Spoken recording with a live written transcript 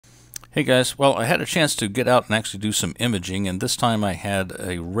Hey guys, well, I had a chance to get out and actually do some imaging, and this time I had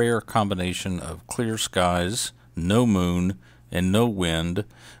a rare combination of clear skies, no moon, and no wind,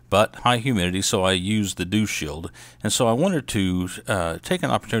 but high humidity, so I used the dew shield. And so I wanted to take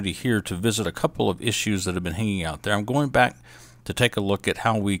an opportunity here to visit a couple of issues that have been hanging out there. I'm going back to take a look at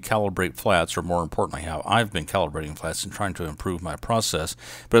how we calibrate flats, or more importantly, how I've been calibrating flats and trying to improve my process.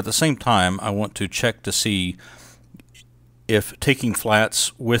 But at the same time, I want to check to see if taking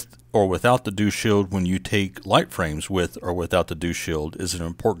flats with or without the dew shield when you take light frames with or without the dew shield is an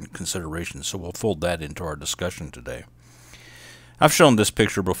important consideration. So we'll fold that into our discussion today. I've shown this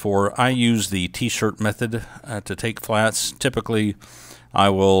picture before. I use the t-shirt method to take flats. Typically, I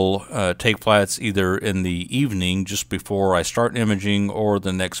will take flats either in the evening just before I start imaging or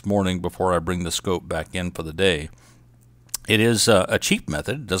the next morning before I bring the scope back in for the day. It is a cheap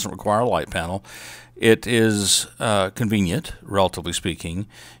method. It doesn't require a light panel. It is convenient, relatively speaking.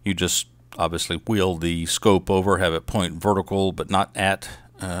 You just obviously wheel the scope over, have it point vertical, but not at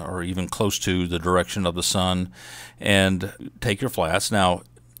or even close to the direction of the sun, and take your flats. Now,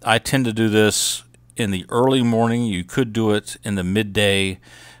 I tend to do this in the early morning. You could do it in the midday.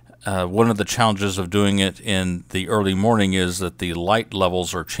 One of the challenges of doing it in the early morning is that the light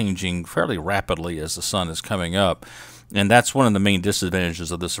levels are changing fairly rapidly as the sun is coming up. And that's one of the main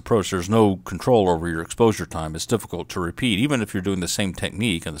disadvantages of this approach. There's no control over your exposure time. It's difficult to repeat. Even if you're doing the same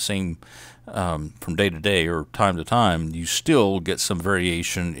technique and the same from day to day or time to time, you still get some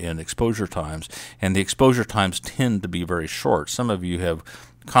variation in exposure times. And the exposure times tend to be very short. Some of you have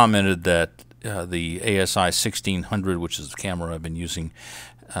commented that the ASI 1600, which is the camera I've been using,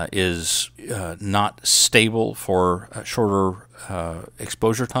 is not stable for shorter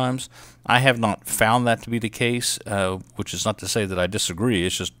exposure times. I have not found that to be the case, which is not to say that I disagree.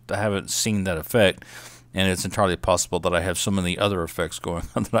 It's just I haven't seen that effect, and it's entirely possible that I have so many other effects going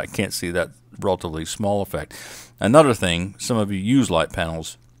on that I can't see that relatively small effect. Another thing, some of you use light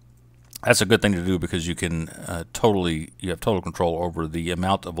panels. That's a good thing to do because you can you have total control over the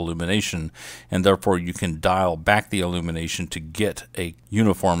amount of illumination, and therefore you can dial back the illumination to get a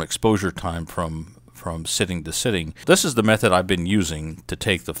uniform exposure time from sitting to sitting. This is the method I've been using to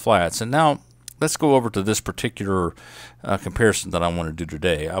take the flats. And now let's go over to this particular comparison that I want to do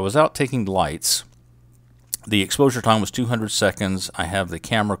today. I was out taking lights. The exposure time was 200 seconds. I have the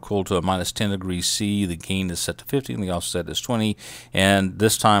camera cooled to a minus 10 degrees C. The gain is set to 50 and the offset is 20. And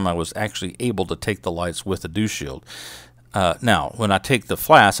this time I was actually able to take the lights with the dew shield. Now, when I take the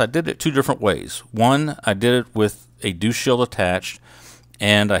flats, I did it two different ways. One, I did it with a dew shield attached,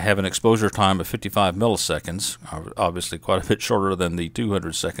 and I have an exposure time of 55 milliseconds, obviously quite a bit shorter than the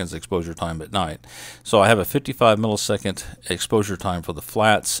 200 seconds exposure time at night. So I have a 55 millisecond exposure time for the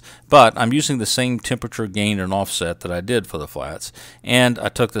flats, but I'm using the same temperature gain and offset that I did for the flats, and I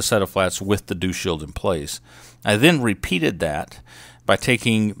took the set of flats with the dew shield in place. I then repeated that by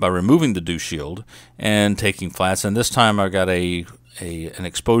removing the dew shield and taking flats, and this time I got an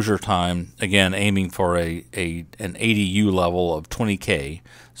exposure time, again aiming for an ADU level of 20K.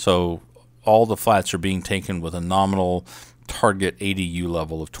 So all the flats are being taken with a nominal target ADU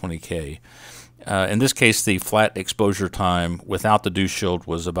level of 20K. In this case, the flat exposure time without the dew shield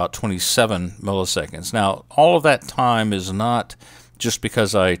was about 27 milliseconds. Now, all of that time is not just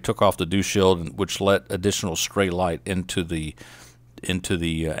because I took off the dew shield, which let additional stray light into the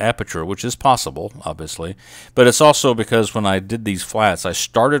aperture, which is possible, obviously, but it's also because when I did these flats, I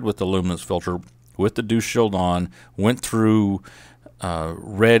started with the luminance filter with the dew shield on, went through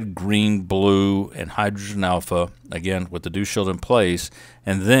red, green, blue, and hydrogen alpha, again with the dew shield in place,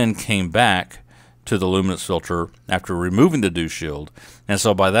 and then came back to the luminance filter after removing the dew shield. And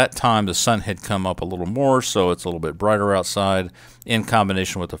so by that time the sun had come up a little more, so it's a little bit brighter outside, in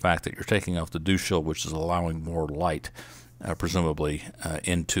combination with the fact that you're taking off the dew shield, which is allowing more light presumably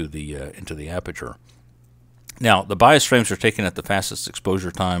into the aperture. Now, the bias frames are taken at the fastest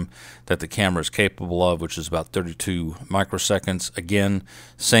exposure time that the camera is capable of, which is about 32 microseconds. Again,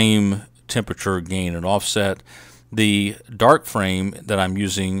 same temperature gain and offset. The dark frame that I'm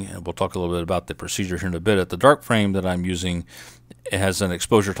using, and we'll talk a little bit about the procedure here in a bit, the dark frame that I'm using, it has an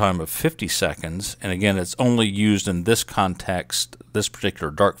exposure time of 50 seconds, and again, it's only used in this context. This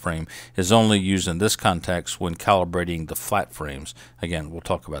particular dark frame is only used in this context when calibrating the flat frames. Again, we'll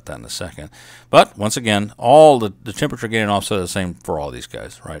talk about that in a second. But once again, all the temperature gain and offset are the same for all these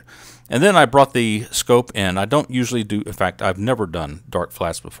guys, right? And then I brought the scope in. I don't usually do, in fact, I've never done dark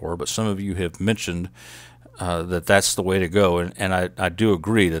flats before, but some of you have mentioned that that's the way to go, and I do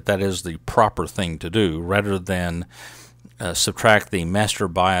agree that that is the proper thing to do, rather than subtract the master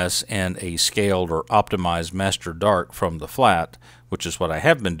bias and a scaled or optimized master dark from the flat, which is what I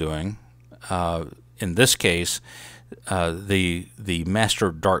have been doing. In this case, the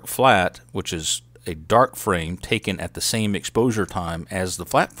master dark flat, which is a dark frame taken at the same exposure time as the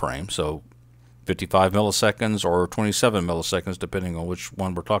flat frame, so 55 milliseconds or 27 milliseconds, depending on which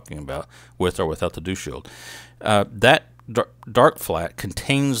one we're talking about, with or without the dew shield. That dark flat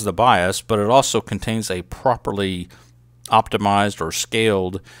contains the bias, but it also contains a properly optimized or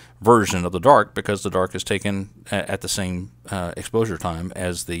scaled version of the dark, because the dark is taken at the same exposure time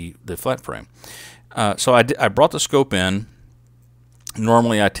as the flat frame. So I brought the scope in.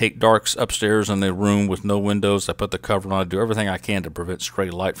 Normally I take darks upstairs in the room with no windows. I put the cover on. I do everything I can to prevent stray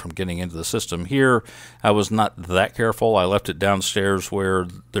light from getting into the system. Here I was not that careful. I left it downstairs where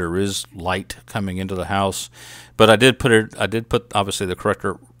there is light coming into the house, but I did put obviously the correct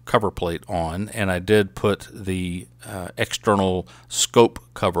cover plate on, and I did put the external scope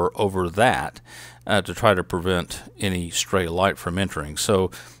cover over that to try to prevent any stray light from entering.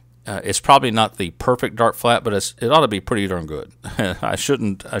 So it's probably not the perfect dark flat, but it ought to be pretty darn good. I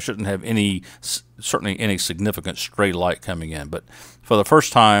shouldn't have certainly any significant stray light coming in. But for the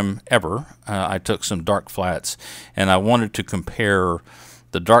first time ever, I took some dark flats, and I wanted to compare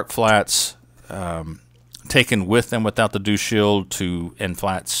the dark flats taken with and without the dew shield and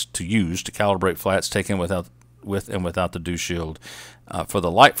flats to calibrate flats taken with and without the dew shield for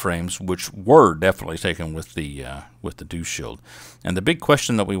the light frames, which were definitely taken with the dew shield. And the big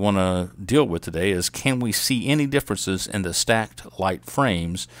question that we want to deal with today is, can we see any differences in the stacked light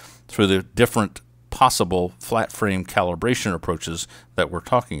frames through the different possible flat frame calibration approaches that we're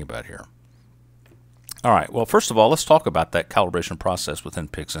talking about here? All right, well, first of all, let's talk about that calibration process within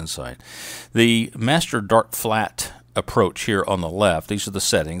PixInsight. The master dark flat approach here on the left, these are the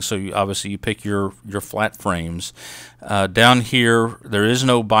settings. So obviously you pick your flat frames. Down here, there is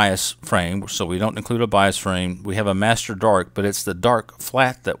no bias frame, so we don't include a bias frame. We have a master dark, but it's the dark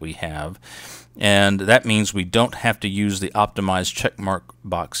flat that we have. And that means we don't have to use the optimized checkmark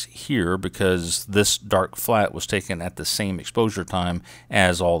box here, because this dark flat was taken at the same exposure time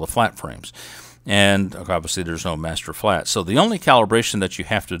as all the flat frames. And obviously there's no master flat. So the only calibration that you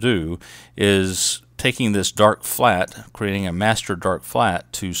have to do is taking this dark flat, creating a master dark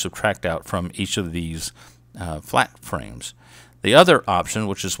flat to subtract out from each of these flat frames. The other option,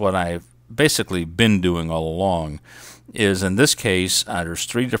 which is what I've basically been doing all along, is in this case, there's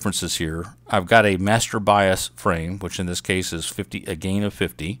three differences here. I've got a master bias frame, which in this case is a gain of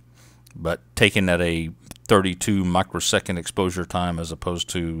 50, but taken at a 32 microsecond exposure time as opposed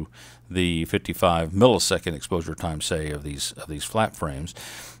to the 55 millisecond exposure time, say, of these flat frames.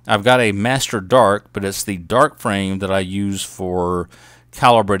 I've got a master dark, but it's the dark frame that I use for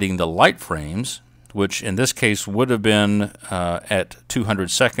calibrating the light frames, which in this case would have been at 200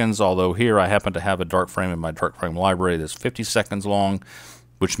 seconds, although here I happen to have a dark frame in my dark frame library that's 50 seconds long,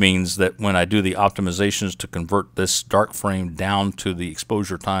 which means that when I do the optimizations to convert this dark frame down to the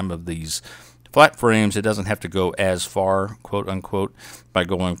exposure time of these flat frames, it doesn't have to go as far, quote unquote, by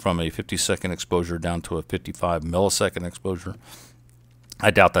going from a 50-second exposure down to a 55 millisecond exposure.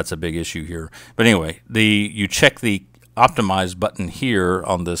 I doubt that's a big issue here. But anyway, you check the optimize button here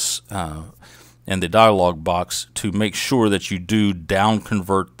on this in the dialog box to make sure that you do down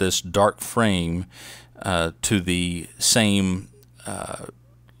convert this dark frame to the same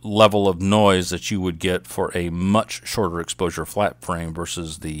level of noise that you would get for a much shorter exposure flat frame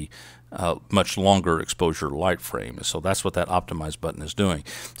versus the much longer exposure light frame. So that's what that optimize button is doing.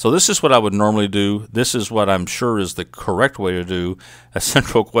 So this is what I would normally do. This is what I'm sure is the correct way to do. A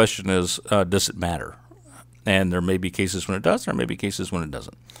central question is, does it matter? And there may be cases when it does, there may be cases when it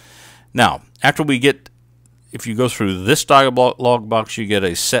doesn't. Now, if you go through this dialog box, you get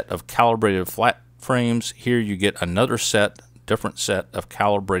a set of calibrated flat frames. Here you get another different set of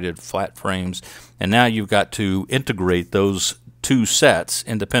calibrated flat frames. And now you've got to integrate those two sets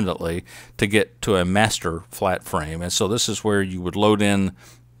independently to get to a master flat frame. And so this is where you would load in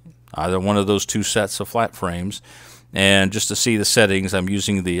either one of those two sets of flat frames. And just to see the settings, I'm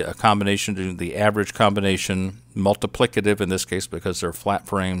using the combination, the average combination, multiplicative in this case because they're flat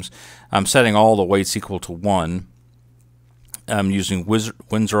frames. I'm setting all the weights equal to 1. I'm using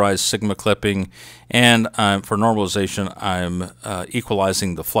Windsorized sigma clipping, and for normalization, I'm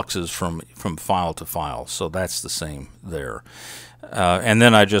equalizing the fluxes from file to file. So that's the same there. And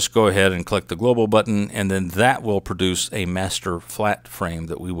then I just go ahead and click the global button, and then that will produce a master flat frame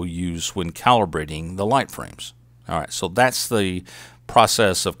that we will use when calibrating the light frames. All right, so that's the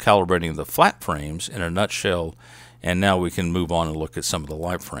process of calibrating the flat frames in a nutshell And now we can move on and look at some of the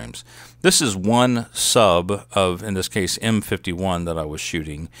light frames. This is one sub of, in this case, M51 that I was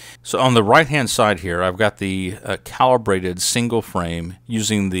shooting. So on the right-hand side here, I've got the calibrated single frame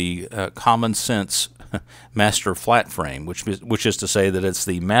using the common sense master flat frame, which is to say that it's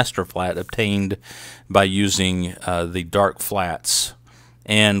the master flat obtained by using the dark flats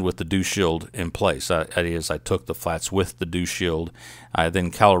and with the dew shield in place. That is, I took the flats with the dew shield. I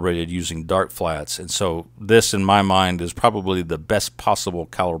then calibrated using dark flats, and so this, in my mind, is probably the best possible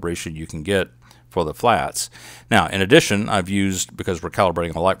calibration you can get for the flats. Now, in addition, I've used, because we're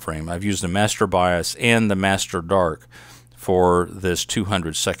calibrating a light frame, I've used the master bias and the master dark for this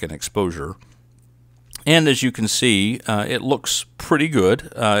 200-second exposure. And as you can see, it looks pretty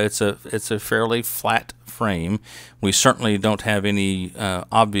good. It's a fairly flat frame. We certainly don't have any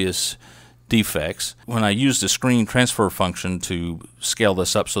obvious defects. When I use the screen transfer function to scale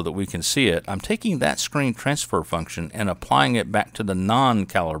this up so that we can see it, I'm taking that screen transfer function and applying it back to the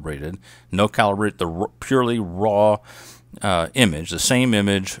non-calibrated, the purely raw image, the same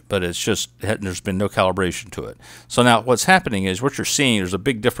image, but it's just there's been no calibration to it. So now what's happening is what you're seeing, there's a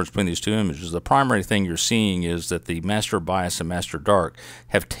big difference between these two images. The primary thing you're seeing is that the master bias and master dark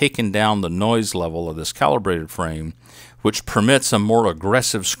have taken down the noise level of this calibrated frame, which permits a more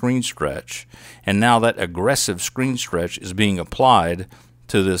aggressive screen stretch, and now that aggressive screen stretch is being applied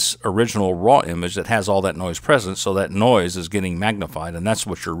to this original raw image that has all that noise present, so that noise is getting magnified, and that's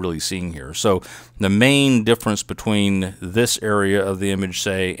what you're really seeing here. So the main difference between this area of the image,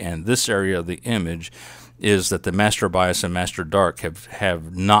 say, and this area of the image is that the master bias and master dark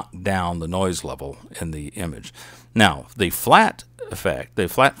have knocked down the noise level in the image. Now, the flat effect, the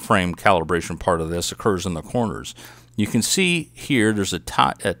flat frame calibration part of this occurs in the corners. You can see here there's a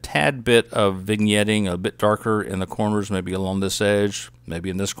tad bit of vignetting, a bit darker in the corners, maybe along this edge, maybe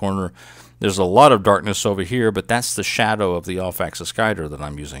in this corner. There's a lot of darkness over here, but that's the shadow of the off-axis guider that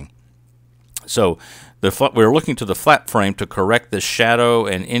I'm using. So we're looking to the flat frame to correct the shadow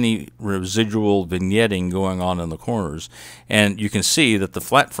and any residual vignetting going on in the corners. And you can see that the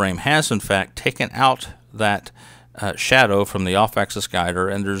flat frame has, in fact, taken out that shadow from the off-axis guider,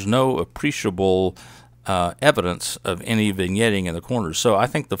 and there's no appreciable evidence of any vignetting in the corners. So I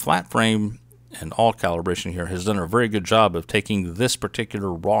think the flat frame and all calibration here has done a very good job of taking this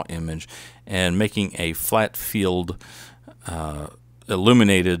particular raw image and making a flat field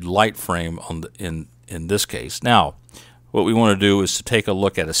illuminated light frame on in this case. Now, what we want to do is to take a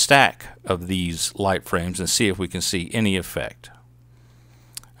look at a stack of these light frames and see if we can see any effect.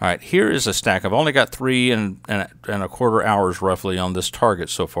 All right, here is a stack. I've only got 3.25 hours roughly on this target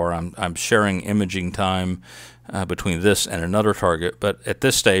so far. I'm sharing imaging time between this and another target, but at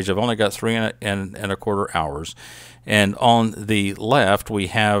this stage I've only got 3.25 hours. And on the left we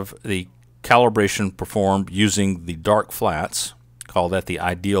have the calibration performed using the dark flats, call that the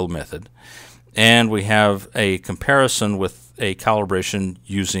ideal method. And we have a comparison with a calibration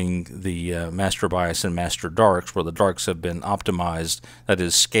using the master bias and master darks, where the darks have been optimized, that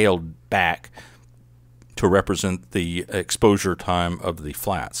is scaled back to represent the exposure time of the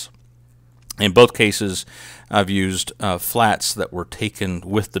flats. In both cases, I've used flats that were taken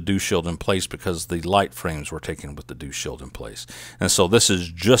with the dew shield in place because the light frames were taken with the dew shield in place. And so this is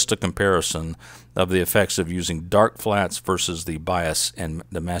just a comparison of the effects of using dark flats versus the bias and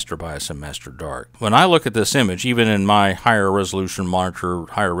the master bias and master dark. When I look at this image, even in my higher resolution monitor,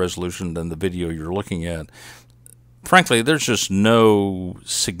 higher resolution than the video you're looking at, frankly, there's just no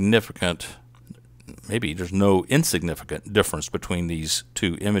significant, maybe there's no insignificant difference between these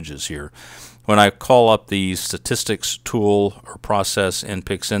two images here. When I call up the statistics tool or process in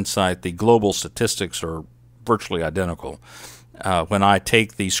PixInsight, the global statistics are virtually identical. When I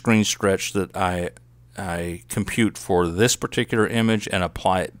take the screen stretch that I compute for this particular image and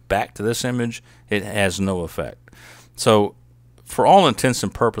apply it back to this image, it has no effect. So for all intents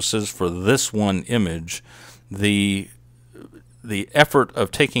and purposes for this one image, the effort of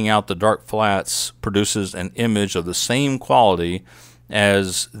taking out the dark flats produces an image of the same quality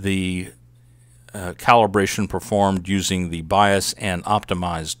as the calibration performed using the bias and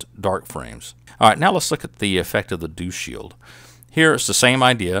optimized dark frames. All right, now let's look at the effect of the dew shield. Here it's the same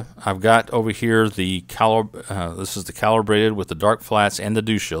idea. I've got over here the this is the calibrated with the dark flats and the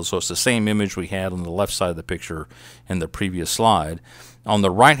dew shield, so it's the same image we had on the left side of the picture in the previous slide. On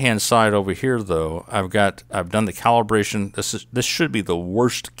the right hand side over here though, I've done the calibration. This should be the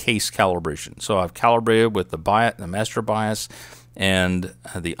worst case calibration. So I've calibrated with the master bias and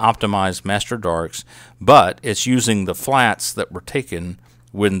the optimized master darks, but it's using the flats that were taken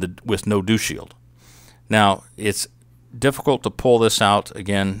with no dew shield. Now it's difficult to pull this out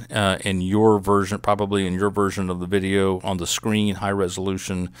again in your version, probably in your version of the video on the screen, high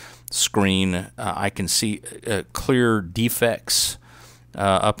resolution screen. I can see clear defects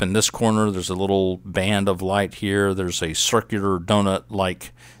up in this corner. There's a little band of light here. There's a circular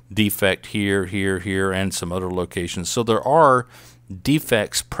donut-like defect here, here, and some other locations. So there are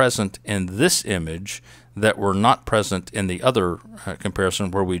defects present in this image that were not present in the other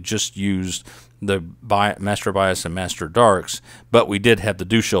comparison where we just used the master bias and master darks, but we did have the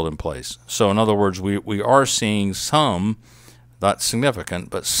dew shield in place. So in other words, we are seeing some, not significant,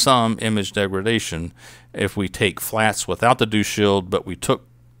 but some image degradation if we take flats without the dew shield, but we took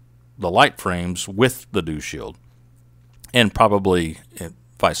the light frames with the dew shield, and probably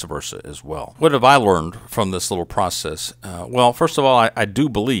vice versa as well. What have I learned from this little process? Well, first of all, I do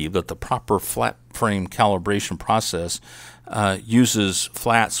believe that the proper flat frame calibration process uses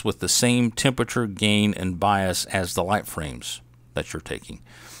flats with the same temperature, gain, and bias as the light frames that you're taking.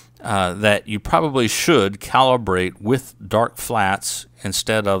 That you probably should calibrate with dark flats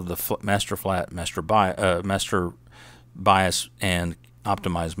instead of the master flat, master bias, and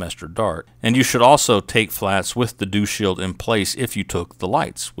optimized master dark. And you should also take flats with the dew shield in place if you took the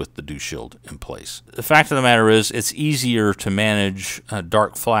lights with the dew shield in place. The fact of the matter is, it's easier to manage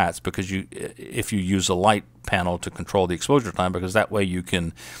dark flats because if you use a light panel to control the exposure time, because that way you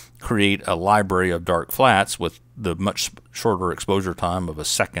can create a library of dark flats with the much shorter exposure time of a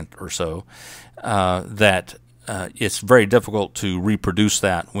second or so, that it's very difficult to reproduce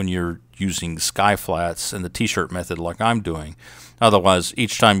that when you're using sky flats and the t-shirt method like I'm doing. Otherwise,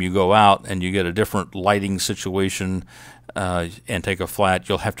 each time you go out and you get a different lighting situation and take a flat,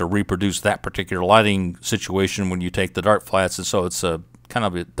 you'll have to reproduce that particular lighting situation when you take the dark flats, and so it's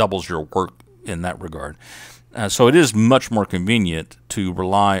it doubles your work in that regard. So it is much more convenient to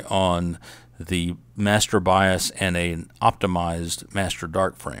rely on the master bias and an optimized master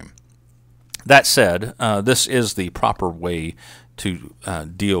dark frame. That said, this is the proper way to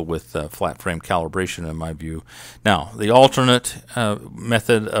deal with flat frame calibration in my view. Now, the alternate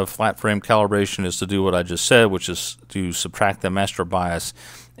method of flat frame calibration is to do what I just said, which is to subtract the master bias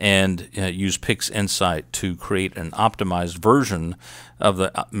and use PixInsight to create an optimized version of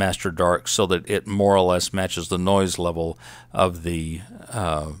the master dark so that it more or less matches the noise level of the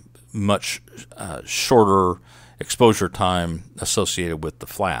much shorter exposure time associated with the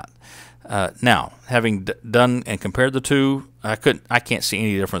flat. Now, having done and compared the two, I can't see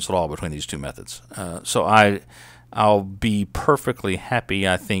any difference at all between these two methods. So I'll be perfectly happy,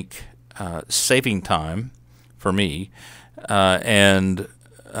 I think, saving time for me and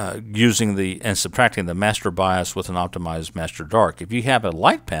using and subtracting the master bias with an optimized master dark. If you have a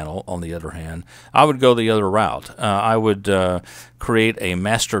light panel, on the other hand, I would go the other route. I would create a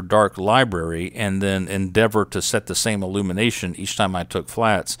master dark library and then endeavor to set the same illumination each time I took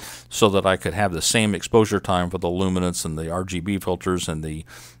flats so that I could have the same exposure time for the luminance and the RGB filters and the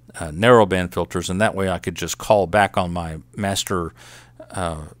narrowband filters, and that way I could just call back on my master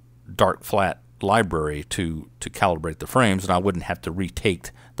dark flat library to calibrate the frames, and I wouldn't have to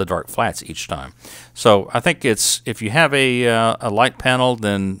retake the dark flats each time. So I think if you have a light panel,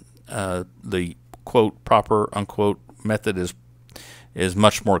 then the quote proper unquote method is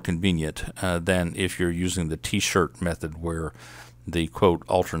much more convenient than if you're using the t-shirt method where the quote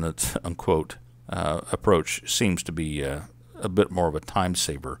alternate unquote approach seems to be a bit more of a time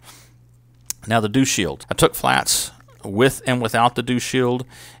saver. Now, the dew shield. I took flats with and without the dew shield,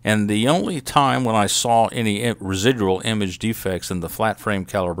 and the only time when I saw any residual image defects in the flat frame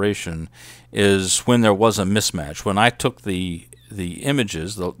calibration is when there was a mismatch. When I took the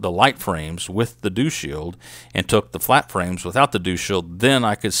images, the light frames with the dew shield, and took the flat frames without the dew shield, then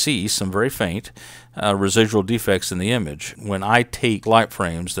I could see some very faint residual defects in the image. When I take light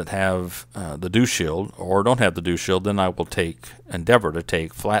frames that have the dew shield or don't have the dew shield, then I will endeavor to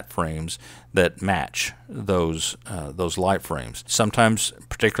take flat frames that match those light frames. Sometimes,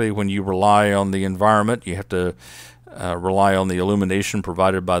 particularly when you rely on the environment, you have to rely on the illumination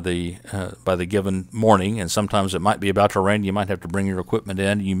provided by the given morning, and sometimes it might be about to rain. You might have to bring your equipment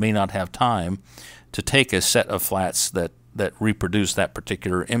in. You may not have time to take a set of flats that reproduce that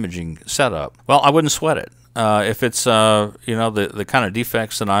particular imaging setup. Well, I wouldn't sweat it. If it's the kind of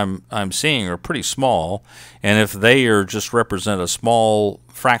defects that I'm seeing are pretty small, and if they just represent a small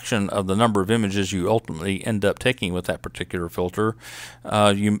fraction of the number of images you ultimately end up taking with that particular filter,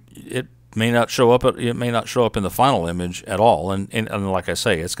 it may not show up in the final image at all, and like I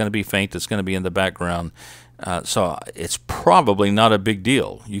say, it's going to be faint, it's going to be in the background, so it's probably not a big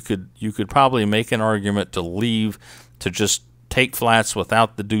deal. You could probably make an argument to just take flats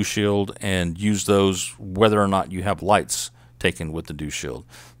without the dew shield and use those whether or not you have lights taken with the dew shield.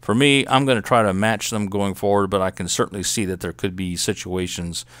 For me, I'm going to try to match them going forward, but I can certainly see that there could be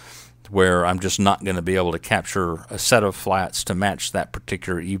situations where I'm just not going to be able to capture a set of flats to match that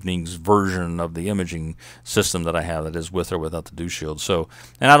particular evening's version of the imaging system that I have, that is with or without the dew shield. So,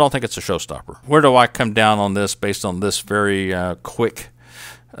 and I don't think it's a showstopper. Where do I come down on this based on this very quick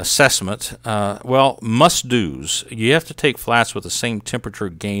assessment? Well, must-dos. You have to take flats with the same temperature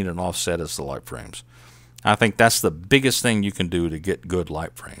gain and offset as the light frames. I think that's the biggest thing you can do to get good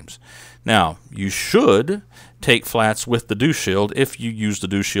light frames. Now, you should take flats with the dew shield if you use the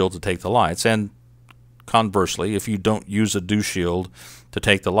dew shield to take the lights, and conversely, if you don't use a dew shield to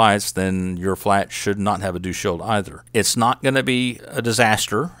take the lights, then your flat should not have a dew shield either. It's not going to be a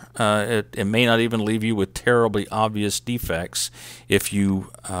disaster. It may not even leave you with terribly obvious defects if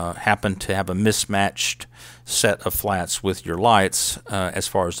you happen to have a mismatched set of flats with your lights as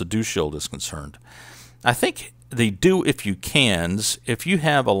far as the dew shield is concerned. I think the do if you cans, if you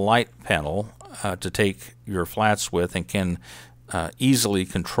have a light panel to take your flats with and can easily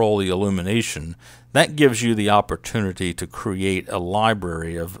control the illumination, that gives you the opportunity to create a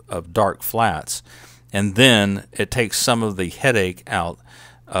library of dark flats, and then it takes some of the headache out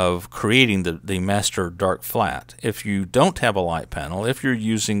of creating the master dark flat. If you don't have a light panel, if you're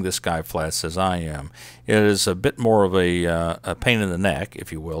using the sky flats as I am, it is a bit more of a pain in the neck,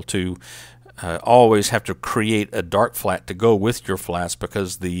 if you will, to always have to create a dark flat to go with your flats,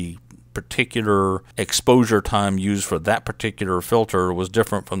 because the particular exposure time used for that particular filter was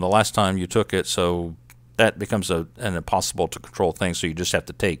different from the last time you took it, so that becomes an impossible to control thing. So you just have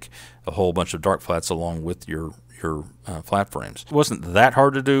to take a whole bunch of dark flats along with your flat frames. It wasn't that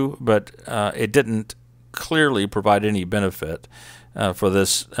hard to do, but it didn't clearly provide any benefit for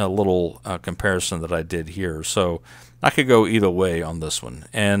this little comparison that I did here. So I could go either way on this one,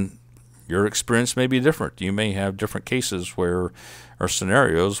 and your experience may be different. You may have different cases or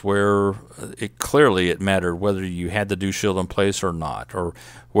scenarios where it mattered whether you had the dew shield in place or not, or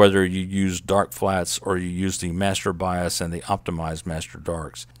whether you used dark flats or you used the master bias and the optimized master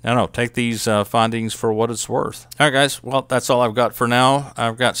darks. I don't know, take these findings for what it's worth. All right, guys, well, that's all I've got for now.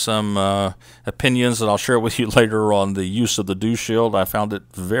 I've got some opinions that I'll share with you later on the use of the dew shield. I found it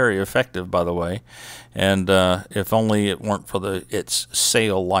very effective, by the way, and if only it weren't for its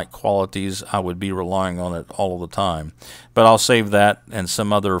sail-like qualities, I would be relying on it all of the time. But I'll save that and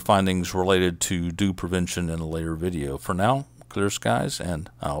some other findings related to dew prevention in a later video. For now, clear skies, and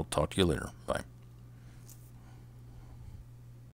I'll talk to you later. Bye.